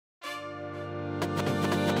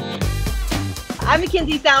I'm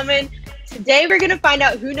Mackenzie Salmon. Today we're going to find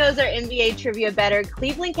out who knows our NBA trivia better,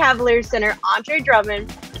 Cleveland Cavaliers center Andre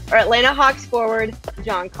Drummond or Atlanta Hawks forward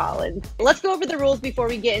John Collins. Let's go over the rules before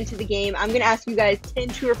we get into the game. I'm going to ask you guys 10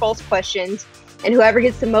 true or false questions, and whoever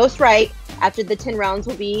gets the most right after the 10 rounds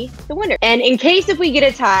will be the winner. And in case if we get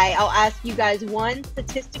a tie, I'll ask you guys one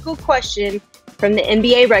statistical question from the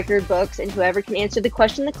NBA record books, and whoever can answer the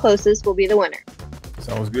question the closest will be the winner.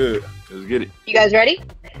 Sounds good. Let's get it. You guys ready?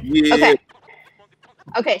 Yeah.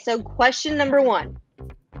 Okay, so question number 1.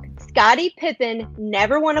 Scottie Pippen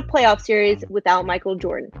never won a playoff series without Michael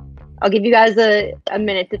Jordan. I'll give you guys a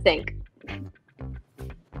minute to think.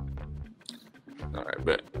 All right,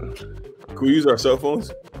 bet. Can we use our cell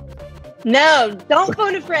phones? No, don't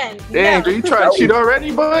phone a friend. Dang, no. you trying to cheat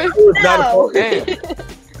already, boy? No.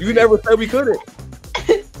 You never said we couldn't.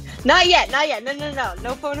 Not yet.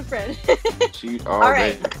 No phone a friend. Cheat All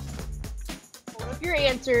already. right. Pull up your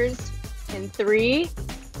answers in 3,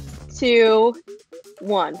 2,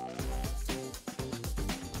 1.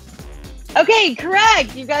 Okay,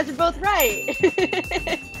 correct. You guys are both right.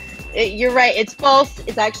 You're right. It's false.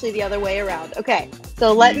 It's actually the other way around. Okay,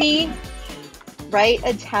 so let me write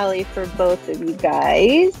a tally for both of you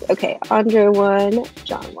guys. Okay, Andre 1,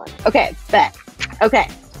 John 1. Okay, bet. Okay.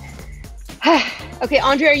 Okay,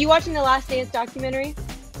 Andre, are you watching the Last Dance documentary?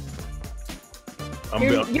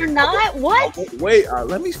 You're not? What? Wait,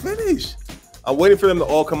 let me finish. I'm waiting for them to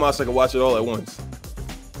all come out so I can watch it all at once.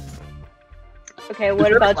 Okay,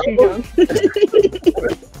 what about you, John?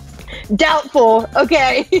 Doubtful.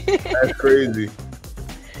 Okay. That's crazy.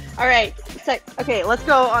 All right. So, okay, let's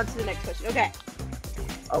go on to the next question. Okay.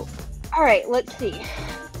 Oh. All right, let's see.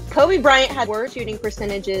 Kobe Bryant had worse shooting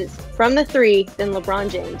percentages from the 3 than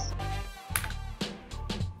LeBron James.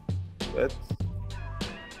 That's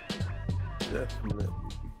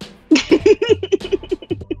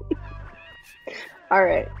All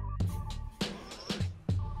right.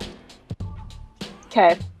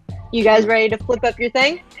 Okay. You guys ready to flip up your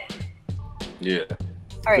thing? Yeah.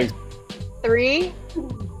 All right. 3,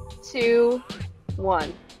 2,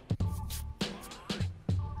 1.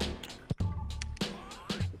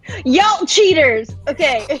 Y'all cheaters.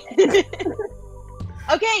 Okay.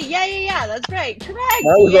 Okay. Yeah. That's right. Correct.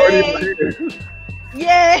 I was Yay. already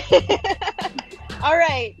Yay. All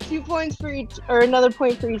right. 2 points for each, or another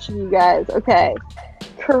point for each of you guys. Okay.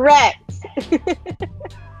 Correct.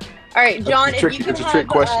 All right, John. If you could it's a trick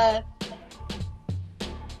question.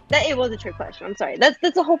 That it was a trick question. I'm sorry. That's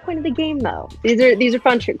the whole point of the game, though. These are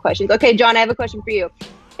fun trick questions. Okay, John. I have a question for you.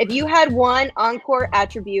 If you had one encore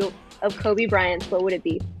attribute of Kobe Bryant's, what would it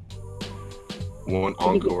be? One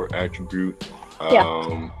encore attribute.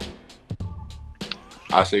 Yeah.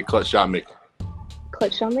 I say clutch shot maker.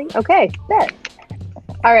 Clutch shot maker? Okay, bet.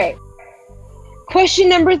 All right. Question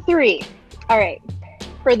number 3. All right.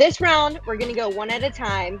 For this round, we're going to go one at a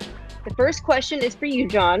time. The first question is for you,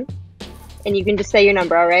 John. And you can just say your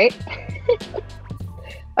number, all right?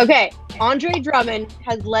 Okay. Andre Drummond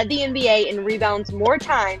has led the NBA in rebounds more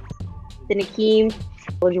times than Hakeem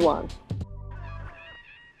Olajuwon.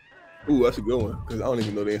 Ooh, that's a good one, because I don't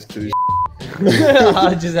even know the answer to this.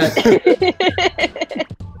 I just asked.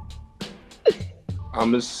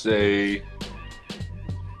 I'm gonna say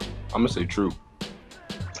true.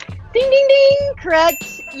 Ding, ding, ding. Correct.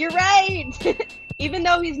 You're right. Even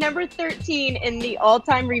though he's number 13 in the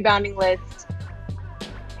all-time rebounding list,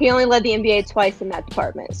 he only led the NBA twice in that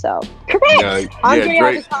department. So, correct. Andre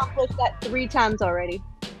has accomplished that 3 times already.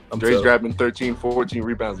 Dre's grabbing 13, 14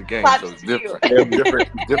 rebounds a game, Claps so it's to different.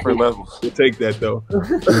 different levels. We'll take that, though.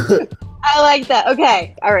 I like that.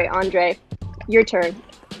 Okay. All right, Andre. Your turn.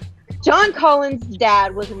 John Collins'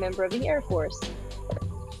 dad was a member of the Air Force.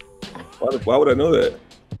 Why would I know that?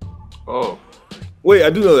 Oh. Wait,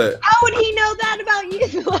 I do know that. How would he know that about you?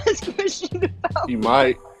 The last question about He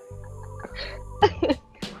might.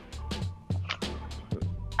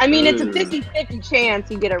 I mean, it's a 50-50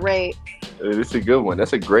 chance you get it right. This is a good one.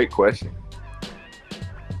 That's a great question.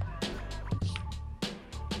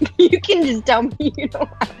 You can just tell me you don't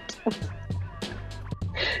have to.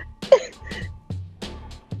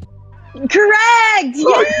 Correct! Yay!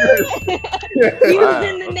 He was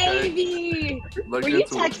in the Navy. Were you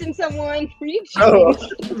texting someone? Were you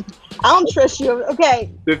cheating? I don't trust you.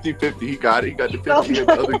 Okay. 50-50. He got it. He got the 50. He had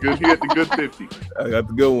the other good. He had the good 50. I got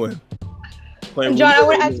the good one. John, I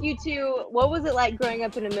want to ask you too. What was it like growing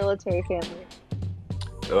up in a military family?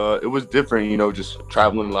 It was different, just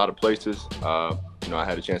traveling a lot of places. I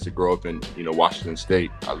had a chance to grow up in, Washington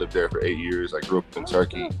State. I lived there for 8 years. I grew up in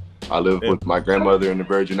Turkey. I lived with my grandmother in the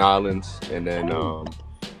Virgin Islands, and then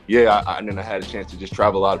and then I had a chance to just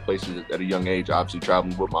travel a lot of places at a young age. Obviously,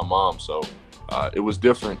 traveling with my mom, so It was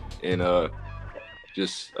different and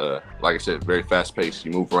just like I said, very fast paced.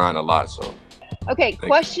 You move around a lot, so. Okay,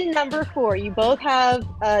 question number 4. You both have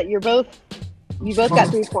you both got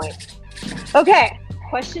 3 points. Okay,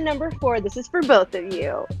 question number 4. This is for both of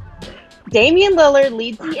you. Damian Lillard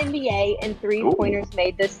leads the NBA in 3-pointers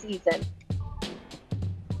made this season.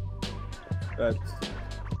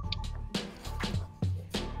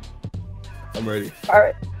 I'm ready. All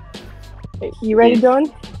right. You ready,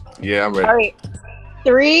 John? Yeah, I'm ready. All right.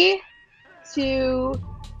 3, 2,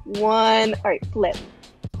 1. All right, flip.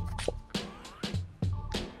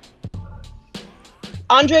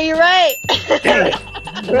 Andre, you're right.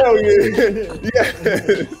 Hell yeah.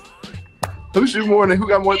 Yes. Who shoot more than who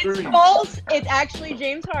got more threes? False. It's actually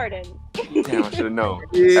James Harden. Damn, I should have known.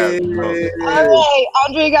 Yeah. All right,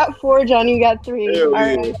 Andre got 4. John, you got 3. Hell All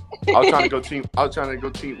yeah. right. I was trying to go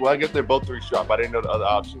team. Well, I guess they're both 3-stripe. I didn't know the other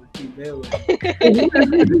option. Both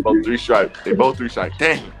 3-stripe. They both 3-stripe.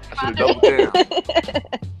 Dang, I should have doubled down.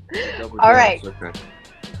 All right. Okay.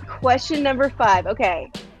 Question number 5.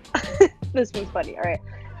 Okay. This one's funny. All right.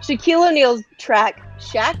 Shaquille O'Neal's track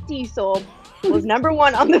 "Shaq Diesel" was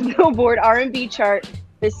 #1 on the Billboard R&B chart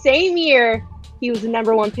the same year he was the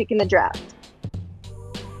 #1 pick in the draft.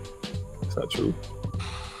 That's not true.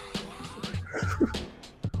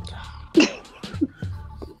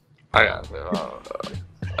 I got.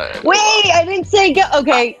 Wait, I didn't say go.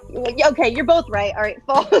 Okay, you're both right. All right,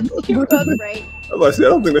 false. You're both right. I'm about to say, I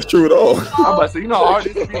don't think that's true at all. I'm about to say, you know how hard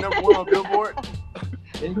it is to be #1 on Billboard?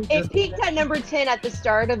 It peaked at #10 at the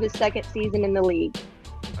start of his second season in the league,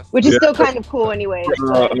 which is still kind of cool, anyways.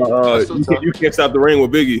 You can't stop the rain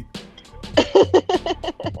with Biggie.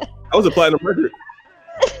 That was a platinum record.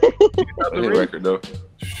 Record though.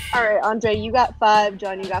 All right, Andre, you got 5.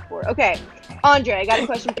 John, you got 4. Okay, Andre, I got a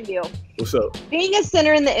question for you. What's up? Being a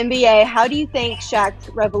center in the NBA, how do you think Shaq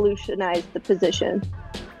revolutionized the position?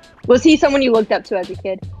 Was he someone you looked up to as a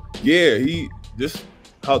kid? Yeah, he just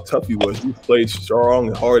how tough he was. He played strong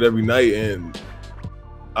and hard every night, and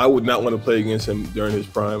I would not want to play against him during his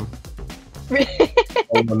prime.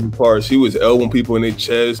 Parts. He was elbowing people in their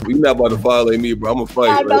chest. You're not about to violate me, bro. I'm gonna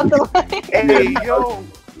fight. Not about Bro. to Hey yo.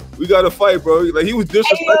 We gotta fight, bro. Like he was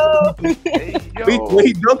disrespectful. Hey yo. When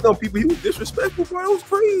he dunked on people, he was disrespectful, bro. It was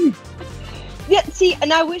crazy. Yeah, see,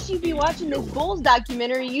 and I wish you'd be watching this Bulls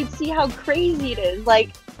documentary. You'd see how crazy it is.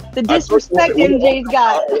 Like, the disrespect MJ's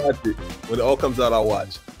got. When it all comes out, I'll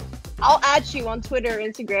watch. I'll add you on Twitter or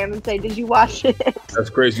Instagram and say, did you watch it? That's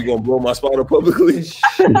crazy. You gonna blow my spot up publicly?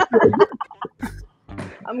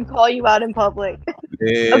 I'm gonna call you out in public.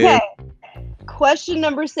 Yeah. Okay. Question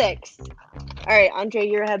number 6. All right, Andre,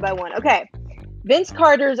 you're ahead by 1. Okay. Vince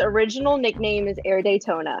Carter's original nickname is Air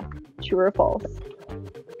Daytona. True or false?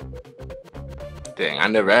 Dang, I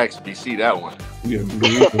never asked BC that one. Yeah.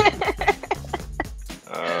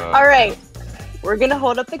 All right. We're going to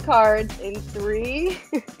hold up the cards in 3,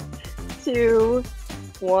 2,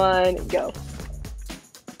 1, go.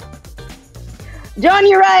 John,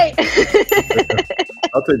 you're right.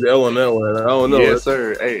 I'll take the L on that one. I don't know. Yes,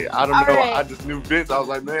 sir. Hey, I don't know. Right. I just knew Vince. I was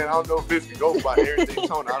like, man, I don't know if Vince can go by Air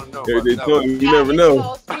Daytona. I don't know. Air about that Daytona, one. you never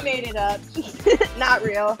know. We made it up. Not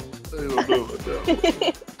real.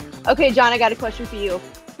 Yeah. Okay, John, I got a question for you.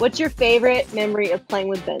 What's your favorite memory of playing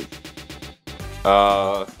with Vince?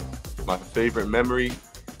 My favorite memory,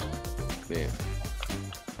 man.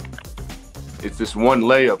 It's this one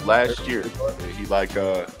layup last year. He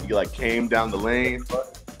came down the lane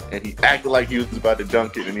and he acted like he was about to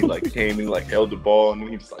dunk it, and he came and held the ball and then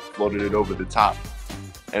he just floated it over the top.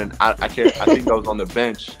 And I think I was on the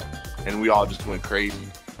bench and we all just went crazy.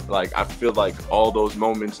 I feel like all those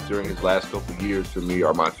moments during his last couple of years for me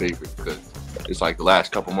are my favorite, because it's the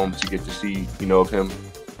last couple moments you get to see, of him,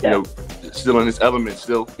 still in his element,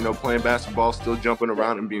 still, playing basketball, still jumping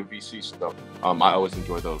around and being VC stuff. I always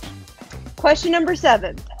enjoy those. Question number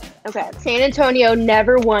 7. Okay, San Antonio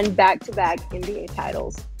never won back-to-back NBA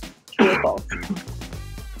titles. True or false?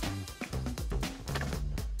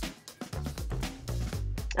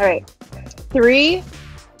 All right. 3,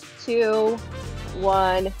 2,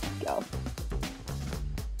 1, go.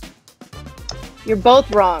 You're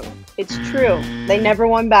both wrong. It's true. They never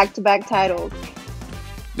won back-to-back titles.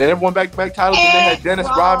 They never won back-to-back titles, and they had Dennis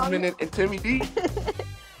Rodman and Timmy D.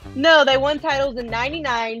 No, they won titles in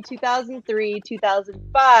 99, 2003,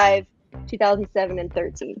 2005, 2007, and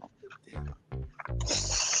 13.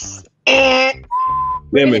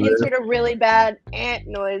 We're going to insert a really bad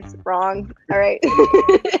noise. Wrong. All right.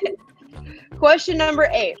 Question number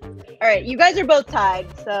 8. All right, you guys are both tied,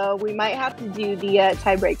 so we might have to do the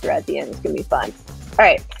tiebreaker at the end. It's going to be fun. All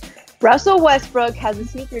right. Russell Westbrook has a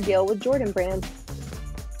sneaker deal with Jordan Brand.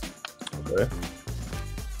 Okay.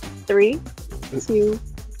 3, 2,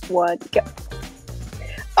 1, go.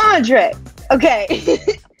 Andre. Okay.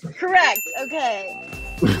 Correct. Okay.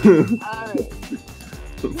 All right.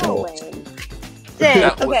 No way.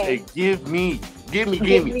 That was Okay. a give me.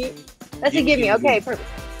 That's a give me. Okay, perfect.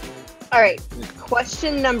 All right.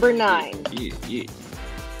 Question number 9. Yeah.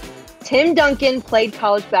 Tim Duncan played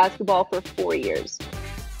college basketball for 4 years.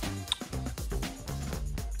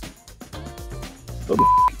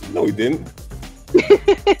 No, he didn't.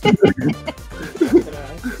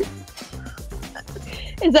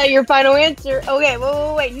 Is that your final answer? Okay,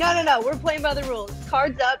 wait. No. We're playing by the rules.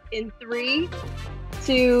 Cards up in 3,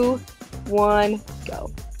 2, 1,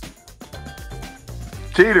 go.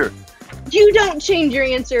 Cheater. You don't change your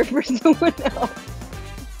answer for someone else.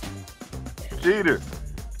 Cheater.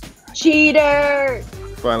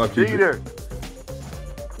 Fine, I'll keep it. Cheater.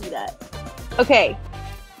 See that. Okay.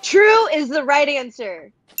 True is the right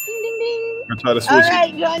answer. Ding, ding, ding. I try to switch All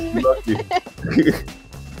right, John.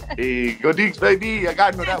 Hey, go Deeks, baby. I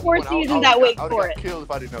gotta know that 4 one. seasons that wait I for would it. got killed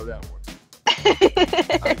if I didn't know that one.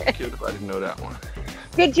 I'd get killed if I didn't know that one.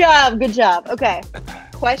 Good job. Okay.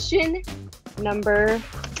 Question number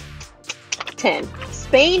 10.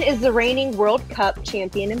 Spain is the reigning World Cup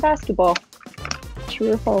champion in basketball.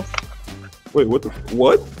 True or false? Wait,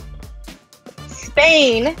 what?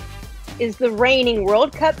 Spain is the reigning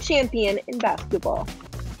World Cup champion in basketball.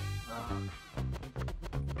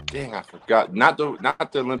 Dang, I forgot. Not the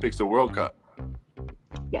Olympics, the World Cup.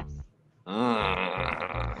 Yes. You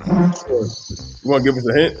want to give us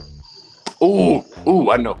a hint? Ooh,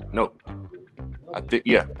 I know. No. I think,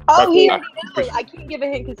 yeah. Oh, he already knows. I can't give a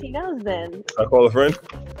hint because he knows then. I call a friend?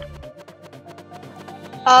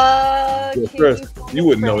 Chris, you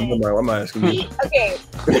wouldn't know. No matter. I'm not asking you. Okay.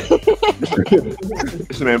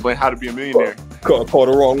 This man playing How to Be a Millionaire. Call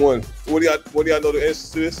the wrong one. What do y'all know the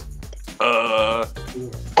answer to this?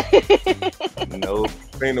 No.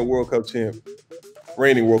 Spain the World Cup champ.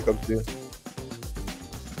 Reigning World Cup champ.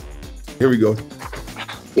 Here we go.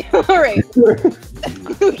 All right.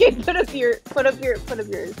 Okay, put up yours.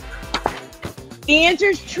 The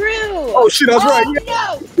answer's true. Oh shit, I was right.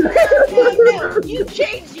 No, you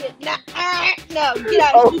changed it. No, get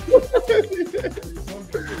out.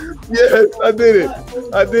 Yes, I did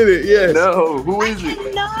it. Yes. No, who is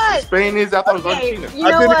it? Not. Spain is. I thought it was Argentina. You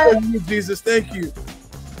know I did what? it for you, Jesus. Thank you.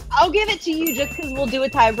 I'll give it to you just because we'll do a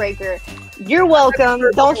tiebreaker. You're welcome.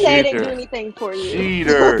 Don't say I didn't do anything for you.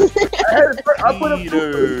 Cheater. I put up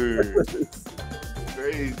Cheater.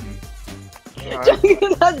 Crazy.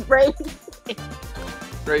 That's brave.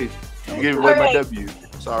 Crazy. You gave away All my right. W.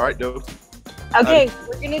 It's all right, though. Okay,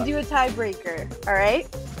 we're gonna do a tiebreaker. All right.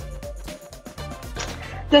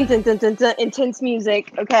 Dun, dun, dun, dun, dun. Intense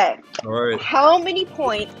music. Okay. All right. How many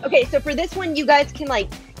points? Okay, so for this one, you guys can like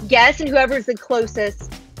guess, and whoever's the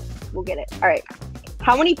closest will get it. All right.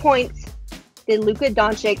 How many points did Luka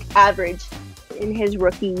Doncic average in his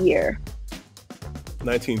rookie year?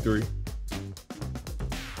 19-3.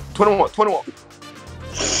 21.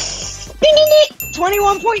 Ding, ding, ding.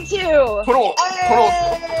 21.2. 21.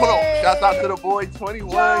 Shouts out to the boy,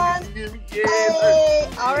 21. John. Yeah. Hey.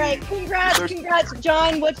 All right, congrats,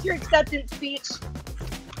 John. What's your acceptance speech?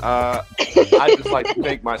 I'd just like to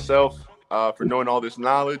thank myself for knowing all this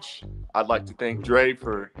knowledge. I'd like to thank Dre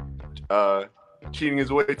for cheating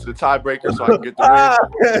his way to the tiebreaker so I can get the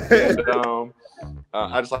win.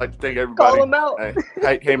 And I just like to thank everybody. Call him out.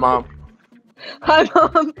 Hey, Mom. Hi,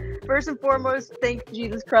 Mom. First and foremost, thank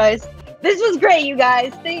Jesus Christ. This was great, you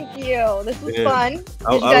guys. Thank you. This was fun.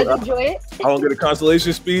 Did you guys enjoy it? I don't get a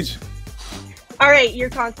consolation speech. All right,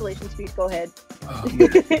 your consolation speech. Go ahead.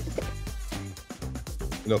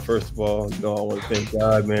 First of all, I want to thank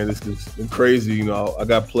God, man. This has been crazy. I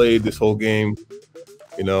got played this whole game.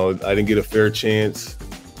 I didn't get a fair chance.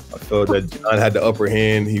 I felt that John had the upper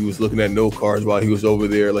hand. He was looking at note cards while he was over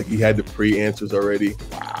there. Like he had the pre-answers already.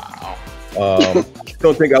 Wow. I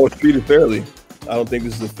don't think I was treated fairly. I don't think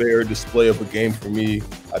this is a fair display of a game for me.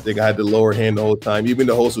 I think I had the lower hand the whole time. Even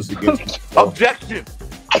the host was against me. Objection.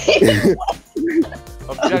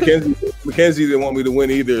 Mackenzie didn't want me to win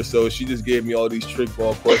either, so she just gave me all these trick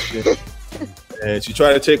ball questions. And she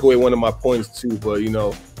tried to take away one of my points too, but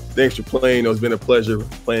thanks for playing. It's been a pleasure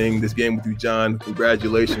playing this game with you, John.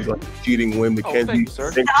 Congratulations on the cheating win, Mackenzie. Thank you,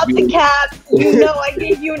 sir. Stop the cap. I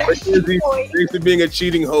gave you an extra point. Thanks for being a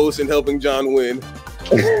cheating host and helping John win.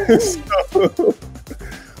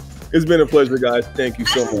 It's been a pleasure, guys. Thank you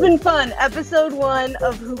so much. This has been fun. Episode 1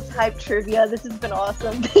 of Hoops Hype Trivia. This has been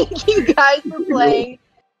awesome. Thank you guys for playing.